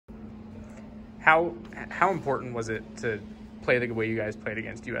How important was it to play the way you guys played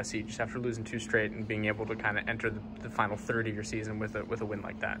against USC just after losing 2 straight and being able to kind of enter the final third of your season with a win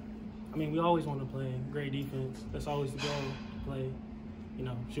like that? I mean, we always want to play great defense. That's always the goal, to play.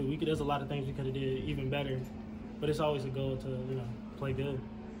 There's a lot of things we could have did even better, but it's always a goal to, play good.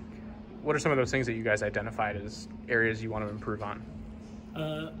 What are some of those things that you guys identified as areas you want to improve on?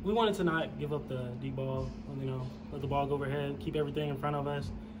 We wanted to not give up the deep ball, let the ball go overhead, keep everything in front of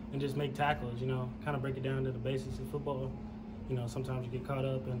us, and just make tackles, kind of break it down to the basics of football. Sometimes you get caught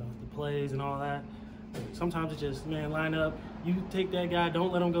up in the plays and all that. But sometimes it's just, line up, you take that guy,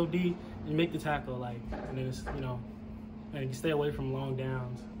 don't let him go deep, and make the tackle, and then it's, and you stay away from long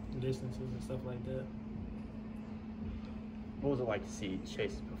downs and distances and stuff like that. What was it like to see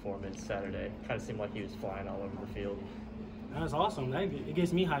Chase's performance Saturday? Kind of seemed like he was flying all over the field. That's awesome. It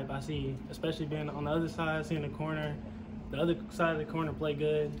gets me hype. I see, especially being on the other side, seeing the other side of the corner play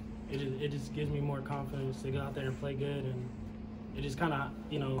good. It just gives me more confidence to go out there and play good, and it just kind of,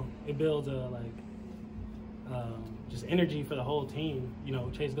 it builds just energy for the whole team.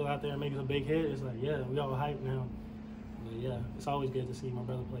 Chase go out there and makes a big hit. It's like, yeah, we all hype now. But yeah, it's always good to see my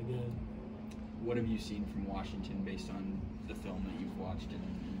brother play good. What have you seen from Washington based on the film that you've watched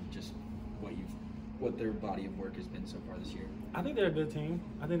and just what their body of work has been so far this year? I think they're a good team.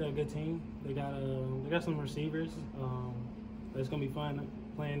 They got some receivers. That's gonna be fun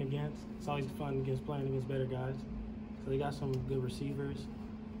playing against. It's always fun playing against better guys. So they got some good receivers.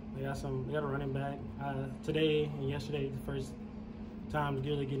 They got a running back. Today and yesterday, the first time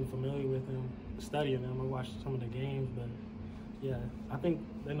really getting familiar with them, studying them. I watched some of the games, but yeah, I think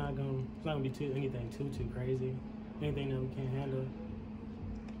it's not gonna be anything too crazy, anything that we can't handle.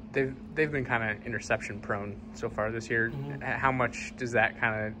 They've been kind of interception prone so far this year. Mm-hmm. How much does that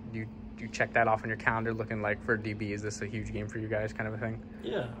kind of you check that off on your calendar, looking like for DB, is this a huge game for you guys, kind of a thing?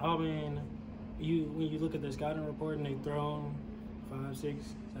 Yeah, I mean, when you look at the scouting report and they've thrown 5, 6,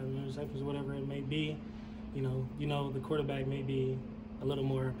 7 interceptions, whatever it may be, the quarterback may be a little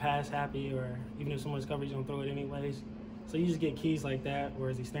more pass happy, or even if someone's covered, he's gonna throw it anyways. So you just get keys like that,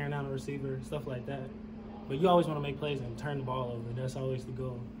 whereas he's staring down a receiver, stuff like that. But you always want to make plays and turn the ball over. That's always the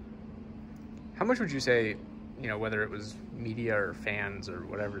goal. How much would you say, whether it was media or fans or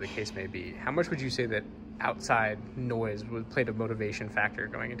whatever the case may be, how much would you say that outside noise played a motivation factor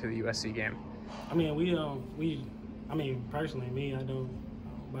going into the USC game? I mean, personally, me, I don't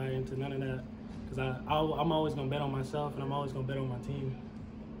buy into none of that, because I'm always going to bet on myself, and I'm always going to bet on my team.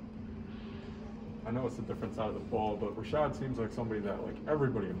 I know it's a different side of the ball, but Rashad seems like somebody that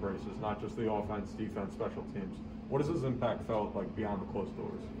everybody embraces, not just the offense, defense, special teams. What has his impact felt like beyond the closed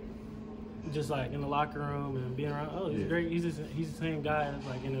doors? Just in the locker room and being around. Oh, he's great. He's the same guy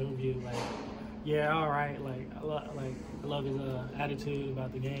that's in the interview. Yeah, all right. I love his attitude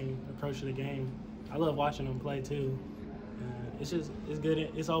about the game, approach to the game. I love watching him play too. It's good.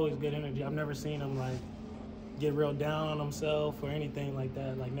 It's always good energy. I've never seen him get real down on himself or anything like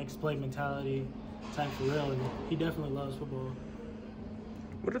that. Next play mentality type for real. And he definitely loves football.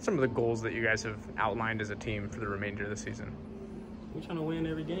 What are some of the goals that you guys have outlined as a team for the remainder of the season? We're trying to win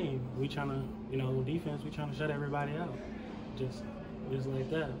every game. We trying to, defense, we trying to shut everybody out. Just like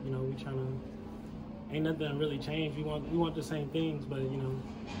that. We trying to, ain't nothing really changed. We want the same things, but,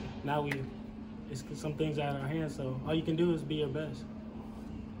 now it's some things out of our hands, so all you can do is be your best.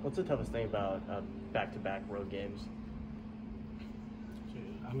 What's the toughest thing about back-to-back road games?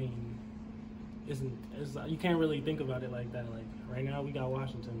 I mean, you can't really think about it like that. Right now we got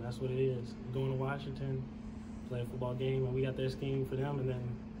Washington. That's what it is. We're going to Washington, play a football game, and we got their scheme for them, and then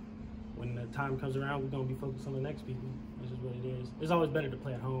when the time comes around, we're going to be focused on the next people. That's just what it is. It's always better to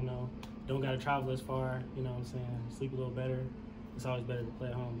play at home, though. Don't got to travel as far, you know what I'm saying, sleep a little better. It's always better to play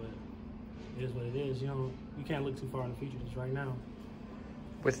at home, but it is what it is. You can't look too far in the future, just right now.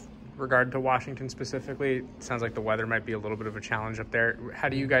 With regard to Washington specifically, it sounds like the weather might be a little bit of a challenge up there. How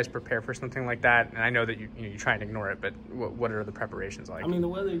do you guys prepare for something like that? And I know that you try and ignore it, but what are the preparations like? I mean, the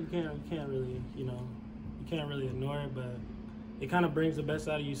weather, you can't really, you can't really ignore it, but it kind of brings the best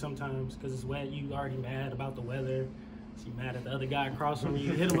out of you sometimes because it's wet. You already mad about the weather. So you mad at the other guy across from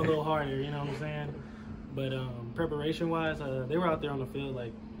you. Hit him a little harder, you know what I'm saying? But preparation-wise, they were out there on the field,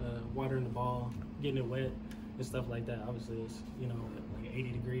 watering the ball, getting it wet and stuff like that. Obviously, it's,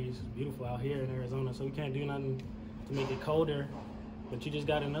 80 degrees. It's beautiful out here in Arizona, so we can't do nothing to make it colder. But you just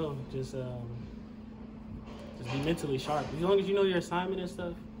got to know, just be mentally sharp. As long as you know your assignment and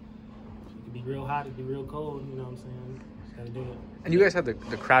stuff, it could be real hot, it could be real cold, you know what I'm saying? Just got to do it. And you guys had the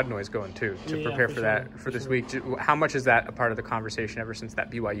crowd noise going, too, to prepare for this week. How much is that a part of the conversation ever since that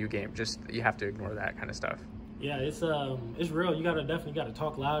BYU game? Just you have to ignore that kind of stuff. Yeah, it's real. You definitely got to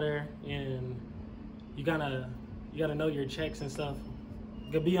talk louder and you gotta know your checks and stuff.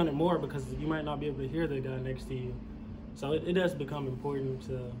 You gotta be on it more because you might not be able to hear the guy next to you. So it does become important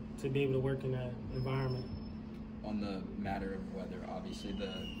to be able to work in that environment. On the matter of weather, obviously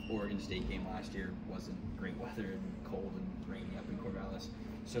the Oregon State game last year wasn't great weather and cold and rainy up in Corvallis.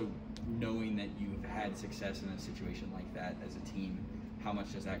 So knowing that you've had success in a situation like that as a team, how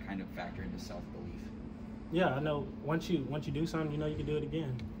much does that kind of factor into self-belief? Yeah, I know once you do something, you know you can do it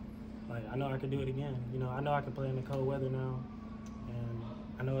again. Like, I know I can do it again. You know, I know I can play in the cold weather now, and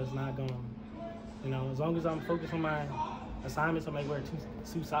I know it's not gonna, you know, as long as I'm focused on my assignments, I may wear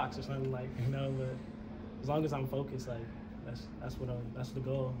two socks or something, like, you know, but as long as I'm focused, like, that's the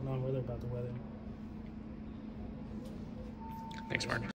goal. I'm not worried about the weather. Thanks, Mark.